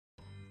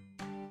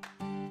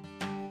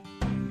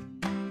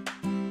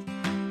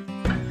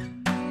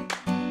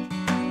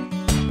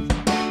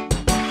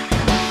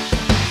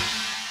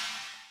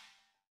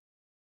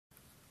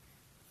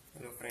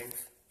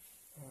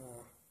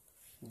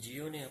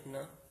जियो ने अपना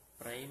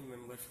prime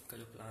membership का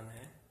जो प्लान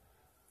है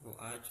वो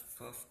आज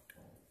 1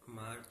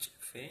 मार्च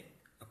से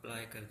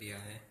अप्लाई कर दिया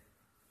है।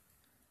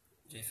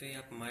 जैसे ही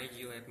आप माई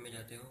जियो ऐप में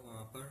जाते हो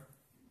वहाँ पर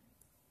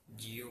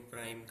जियो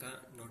प्राइम का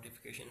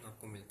नोटिफिकेशन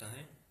आपको मिलता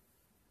है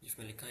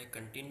जिसमें लिखा है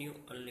continue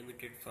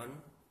unlimited fun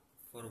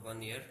for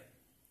 1 year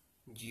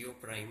Jio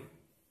prime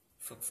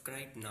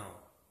subscribe now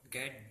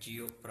get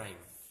Jio prime.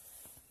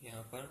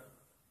 यहाँ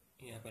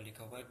पर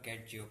लिखा हुआ है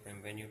gate Jio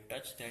prime. When you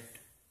touch that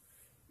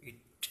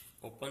it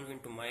opens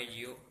into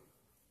MyJio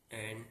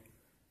and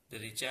the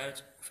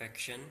recharge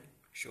section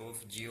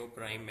shows Jio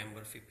Prime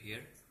membership here.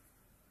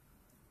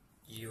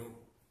 Jio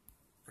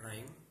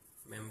Prime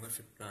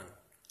membership plan.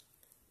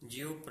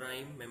 Jio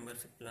Prime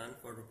membership plan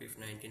for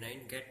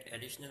 ₹99 get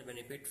additional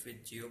benefits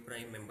with Jio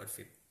Prime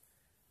membership.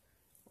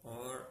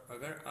 और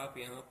अगर आप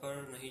यहाँ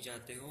पर नहीं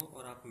जाते हो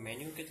और आप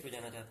मेन्यू के थ्रू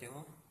जाना चाहते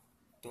हो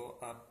तो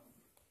आप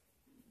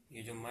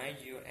ये जो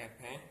MyJio ऐप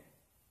है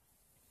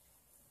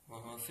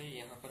वहाँ से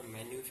यहाँ पर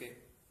मेन्यू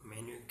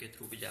के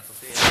थ्रू भी जा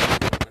सकते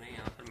हैं।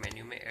 यहाँ पर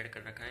मेन्यू में ऐड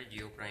कर रखा है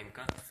जियो प्राइम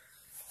का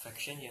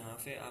सेक्शन। यहाँ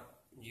से आप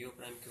जियो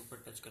प्राइम के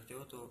ऊपर टच करते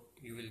हो तो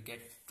you will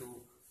get to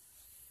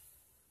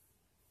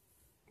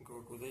go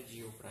to the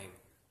Jio prime.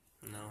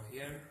 Now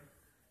here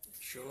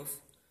shows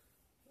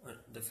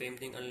the same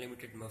thing,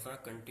 unlimited मफा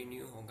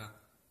continue होगा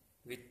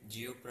with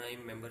Jio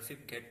prime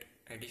membership get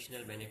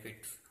additional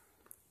benefits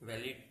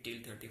valid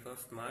till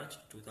 31 मार्च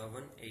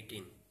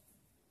 2018।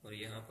 और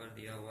यहाँ पर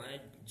दिया हुआ है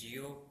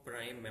जियो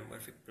prime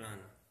membership plan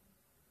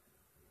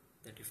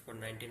that is for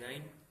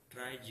 99।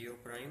 Try Jio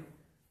prime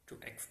to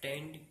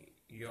extend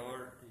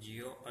your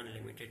Jio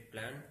unlimited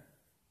plan,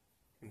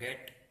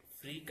 get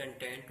free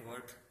content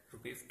worth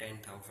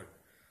 ₹10,000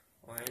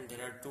 and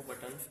there are 2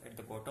 buttons at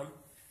the bottom.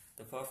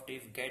 The first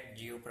is get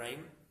Jio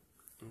Prime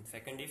and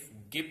second is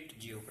gift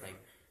Jio Prime.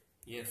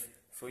 Yes,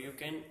 so you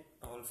can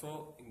also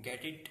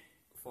get it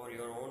for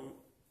your own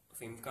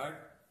SIM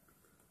card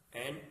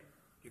and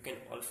you can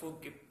also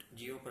gift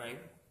Jio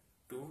Prime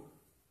to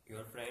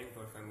your friend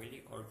or family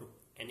or to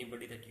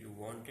anybody that you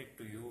wanted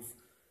to use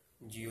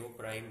Jio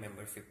Prime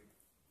membership.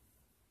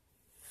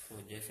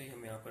 So जैसे ही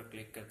हम यहाँ पर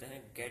click करते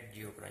हैं Get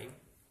Jio Prime,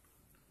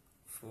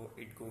 so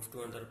it goes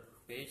to another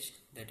page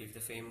that is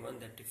the same one,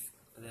 that is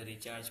the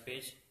recharge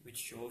page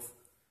which shows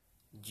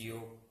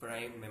Jio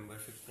Prime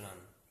membership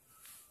plan.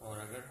 और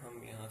अगर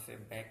हम यहाँ से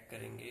बैक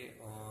करेंगे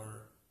और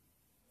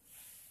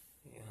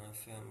यहाँ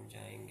से हम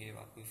जाएंगे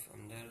वापस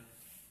अंदर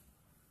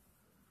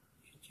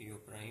जियो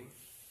प्राइम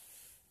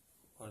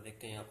और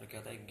देखते हैं यहाँ पर क्या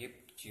आता है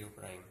गिफ्ट जियो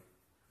प्राइम।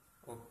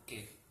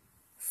 ओके,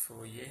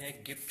 सो ये है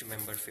gift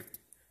membership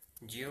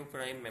Jio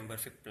prime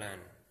membership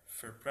plan.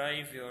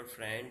 Surprise your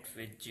friends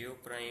with Jio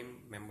prime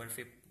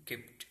membership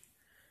gift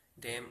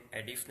them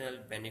additional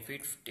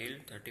benefits till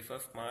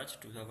 31 March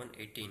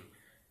 2018।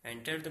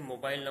 Enter the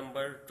mobile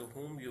number two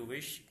whom you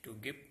wish to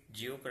gift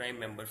Jio prime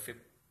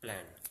membership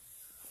plan.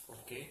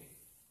 Okay,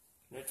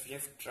 let's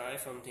just try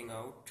something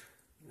out.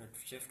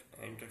 Let's just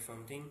enter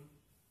something.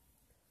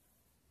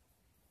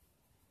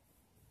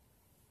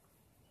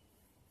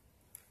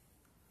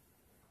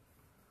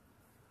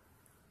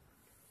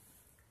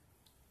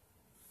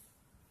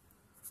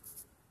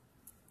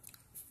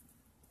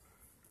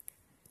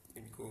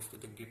 It goes to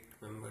the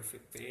gift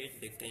membership page.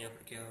 देखते हैं यहाँ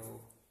पर क्या वो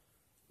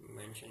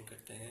mention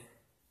करते हैं।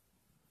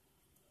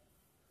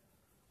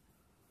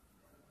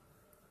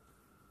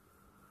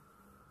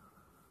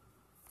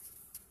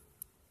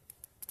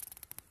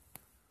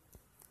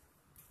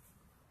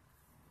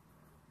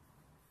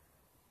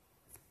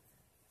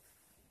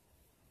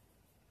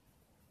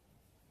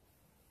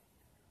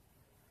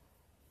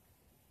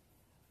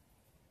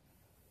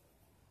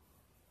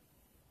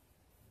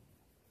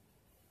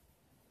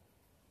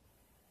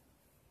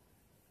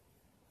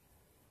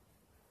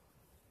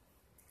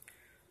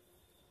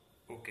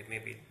 Okay,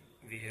 maybe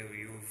we have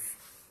used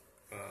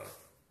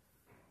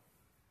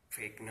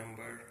fake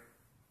number,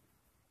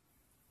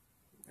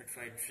 that's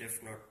why it's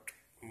just not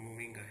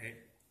moving ahead.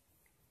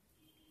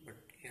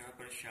 But यहाँ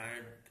पर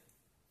शायद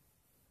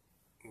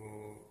वो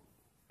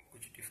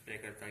कुछ डिस्प्ले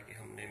करता है कि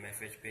हमने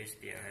मैसेज भेज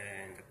दिया है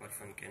and the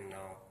person can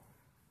now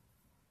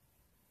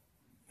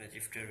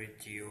register with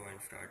Jio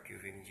and start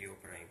using Jio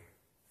Prime.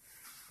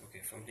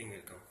 Okay, something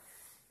will come.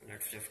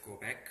 Let's just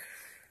go back.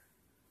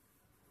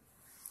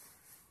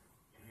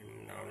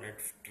 Now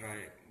let's try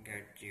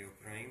get Jio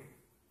Prime,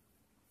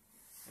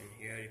 and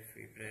here if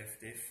we press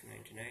this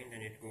 99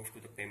 then it goes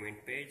to the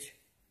payment page.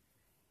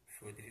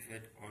 So this is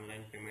an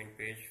online payment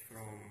page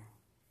from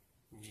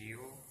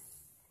Jio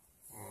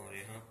और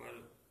यहाँ पर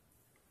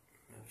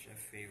let's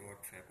just see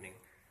what's happening.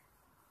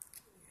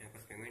 यहाँ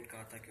पर payment का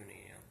आता क्यों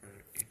नहीं है? यहाँ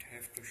पर it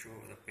has to show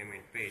the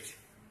payment page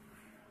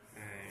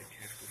and it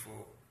has to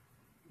show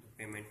the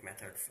payment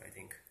methods I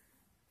think,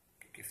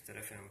 किस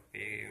तरह से हम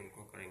पे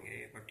उनको करेंगे,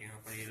 बट यहाँ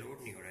पर ये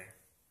लोड नहीं हो रहा है।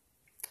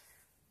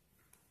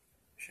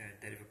 शायद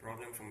there is a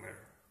problem somewhere,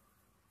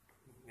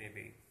 may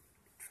be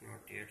it's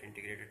not yet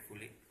integrated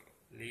fully.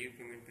 Leave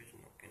payment page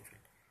not cancel,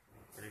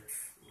 but it's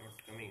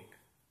not coming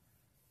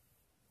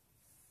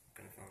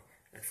confirm.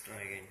 Let's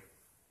try again.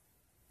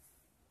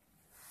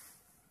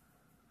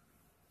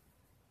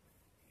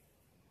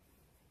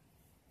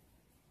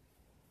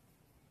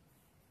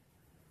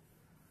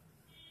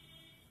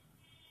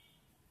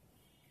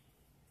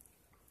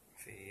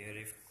 here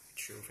if it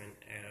shows an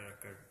error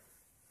occurred.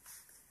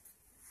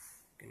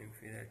 Can you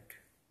see that?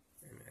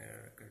 An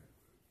error occurred.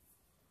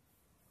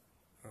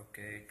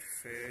 Okay, it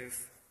says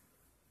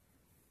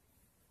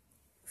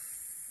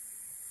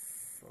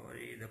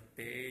sorry, the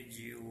page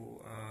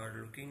you are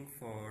looking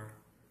for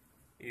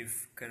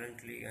is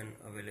currently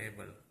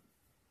unavailable.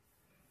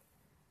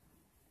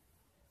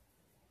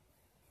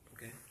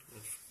 Okay,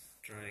 let's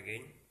try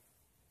again.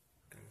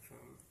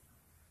 Confirm.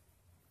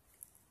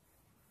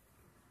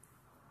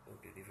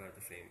 Okay, these are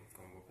the same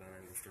combo plan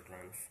and booster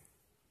plans.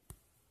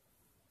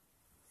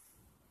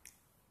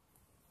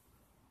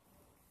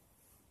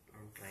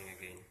 I'm trying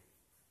again.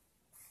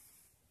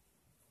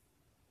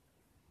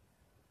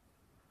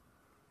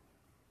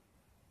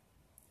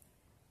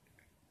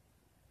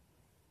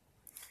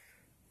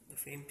 The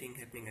same thing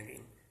happening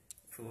again.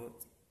 So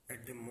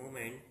at the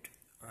moment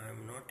I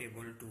am not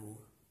able to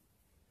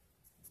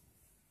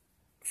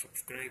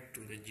subscribe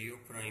to the Jio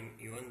Prime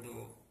even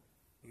though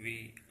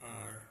we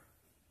are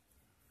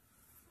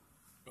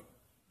a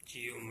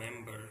Jio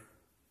member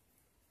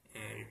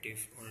and it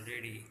is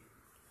already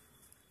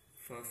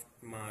 1st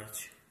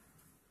March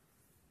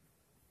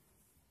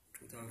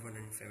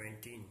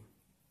 2017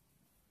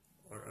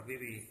 और अभी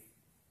भी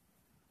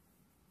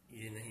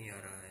ये नहीं आ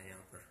रहा है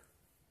यहाँ पर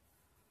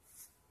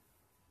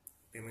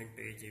payment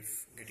page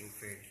is getting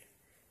failed.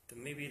 So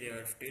maybe they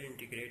are still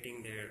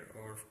integrating there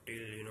or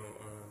still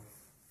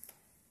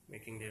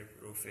making their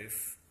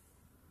process,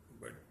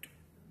 but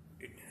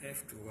it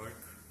has to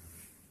work.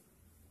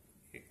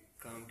 ये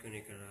काम क्यों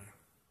नहीं कर रहा है?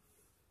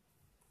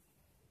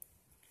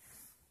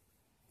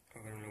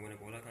 अगर हम लोगों ने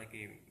बोला था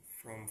कि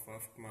from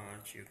 1st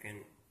March you can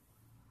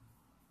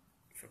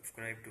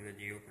subscribe to the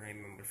Jio Prime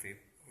membership,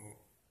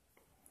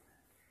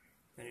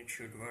 then it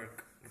should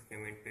work. The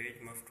payment page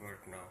must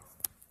work now.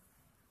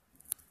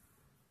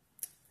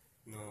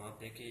 No, आप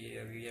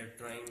देखिए, we are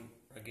trying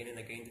again and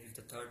again. This is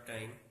the 3rd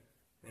time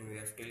and we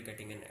are still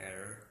getting an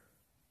error.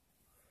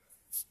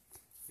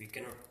 We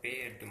cannot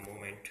pay at the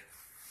moment.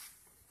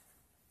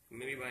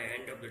 Maybe by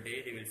end of the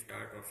day they will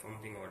start or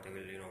something, or they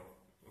will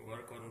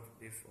work on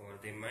this, or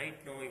they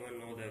might even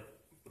know the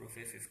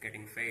process is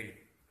getting failed.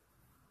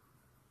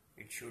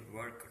 It should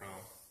work now,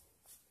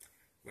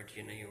 but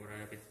ये नहीं हो रहा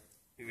है.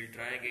 We will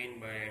try again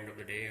by end of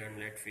the day and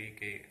let's see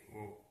कि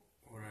वो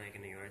हो रहा है कि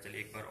नहीं हो रहा है.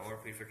 चलिए एक बार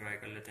और फिर से ट्राई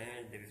कर लेते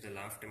हैं. This is the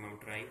last time I'm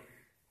trying.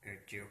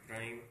 Get Jio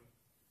Prime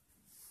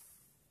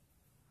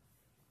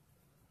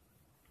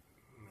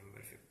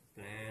membership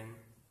plan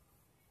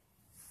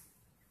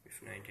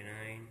is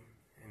 99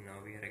 and now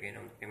we are again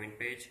on the payment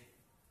page.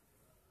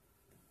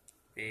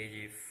 Page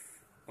is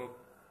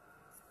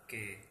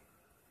okay.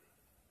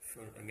 So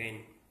again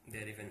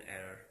there is an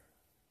error.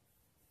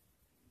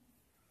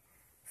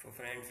 So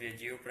friends, ये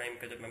Jio Prime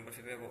का जो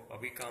membership है वो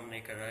अभी काम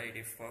नहीं कर रहा है. It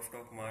is 1st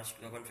of March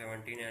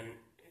 2017 and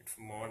it's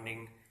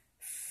morning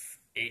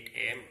 8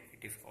 AM.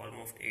 It is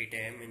almost 8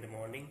 AM in the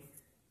morning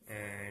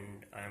and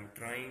I am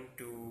trying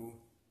to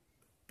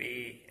pay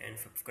and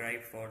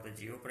subscribe for the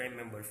Jio Prime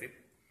membership,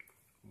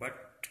 but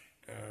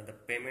the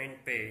payment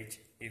page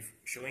is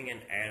showing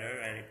an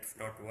error and it's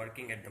not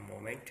working at the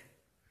moment.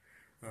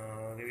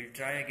 We will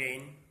try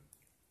again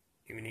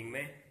evening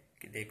में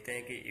कि देखते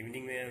हैं कि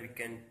evening में we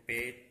can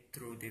pay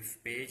through this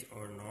page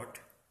or not.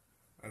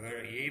 अगर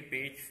ये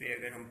page से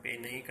अगर हम पे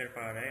नहीं कर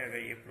पा रहे हैं, अगर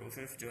ये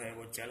प्रोसेस जो है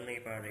वो चल नहीं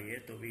पा रही है,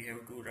 तो we have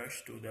to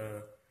rush to the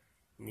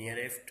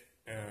nearest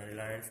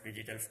Reliance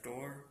digital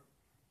store,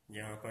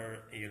 जहाँ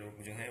पर ये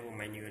लोग जो है वो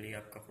मैन्युअली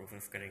आपका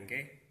प्रोसेस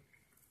करेंगे.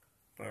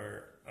 पर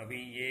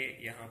अभी ये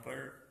यहाँ पर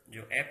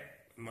जो ऐप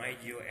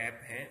MyJio ऐप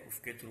है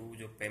उसके थ्रू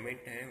जो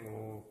पेमेंट है वो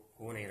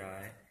हो नहीं रहा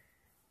है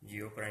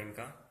जियो प्राइम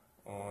का.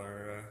 और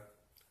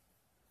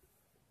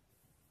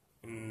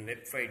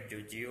वेबसाइट जो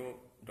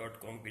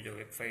jio.com की जो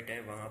वेबसाइट है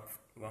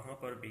वहाँ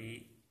पर भी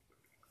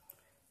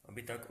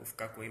अभी तक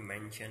उसका कोई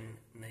मेंशन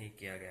नहीं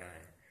किया गया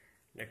है.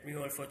 Let me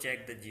also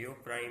check the Jio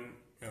prime,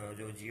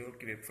 जो जियो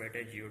की वेबसाइट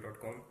है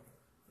jio.com,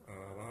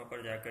 वहाँ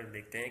पर जाकर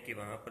देखते हैं कि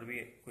वहाँ पर भी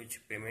कुछ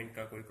पेमेंट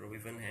का कोई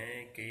प्रोविज़न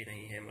है कि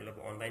नहीं है, मतलब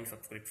ऑनलाइन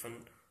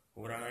सब्सक्रिप्शन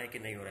हो रहा है कि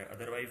नहीं हो रहा है.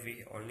 Otherwise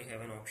we only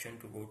have an option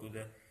to go to the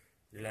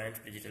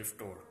Reliance digital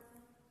store.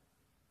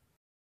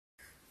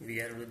 We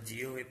are with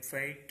Jio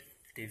website,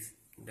 it is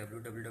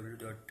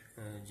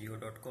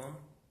www.jio.com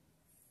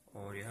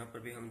और यहाँ पर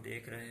भी हम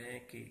देख रहे हैं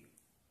कि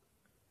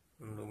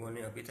उन लोगों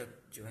ने अभी तक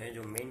जो है,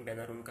 जो मेन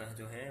बैनर उनका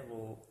जो है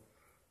वो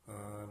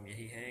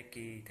यही है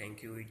कि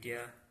thank you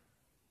India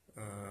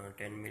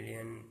 10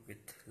 million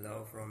with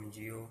love from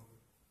जियो.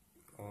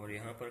 और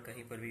यहाँ पर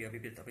कहीं पर भी अभी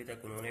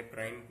तक उन्होंने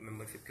प्राइम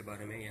मेंबरशिप के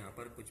बारे में यहाँ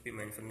पर कुछ भी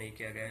मेंशन नहीं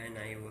किया गया है,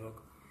 ना ही वो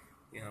लोग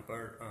यहाँ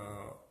पर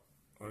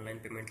ऑनलाइन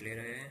पेमेंट ले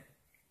रहे हैं.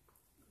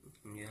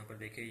 यहाँ पर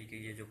देखिए कि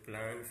ये जो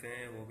प्लान्स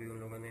हैं वो भी उन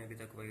लोगों ने अभी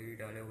तक वही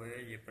डाले हुए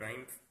हैं. ये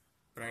प्राइम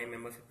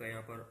मेंबरशिप का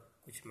यहाँ पर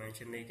कुछ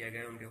मेंशन नहीं किया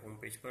गया है उनके होम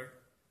पेज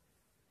पर.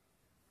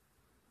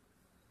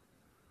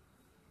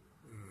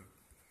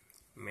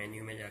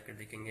 मेन्यू में जाकर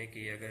देखेंगे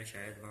कि अगर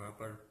शायद वहाँ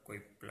पर कोई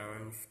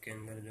प्लान्स के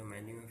अंदर जो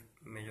मेन्यू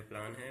में जो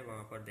प्लान है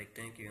वहाँ पर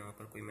देखते हैं कि वहाँ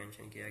पर कोई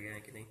मेंशन किया गया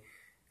है कि नहीं.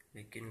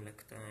 लेकिन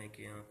लगता है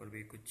कि यहाँ पर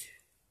भी कुछ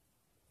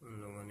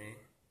उन लोगों ने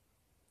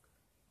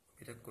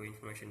अभी तक कोई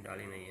इन्फॉर्मेशन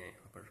डाली नहीं है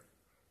यहाँ पर,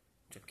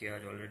 जबकि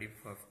आज ऑलरेडी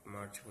 5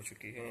 मार्च हो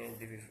चुकी है।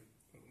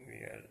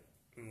 वी आर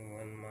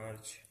 1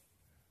 मार्च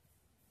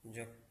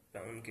जब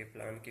उनके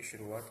प्लान की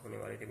शुरुआत होने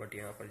वाली थी, बट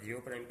यहाँ पर जियो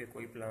प्राइम के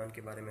कोई प्लान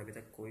के बारे में अभी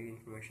तक कोई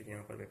इन्फॉर्मेशन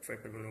यहाँ पर वेबसाइट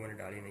पर उन लोगों ने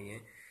डाली नहीं है।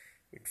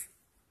 It's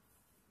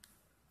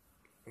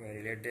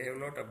very late, they have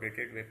not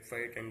updated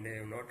website and they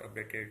have not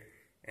updated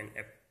N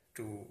app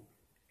to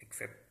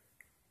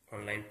accept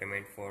online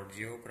payment for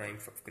Jio prime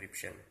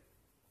subscription.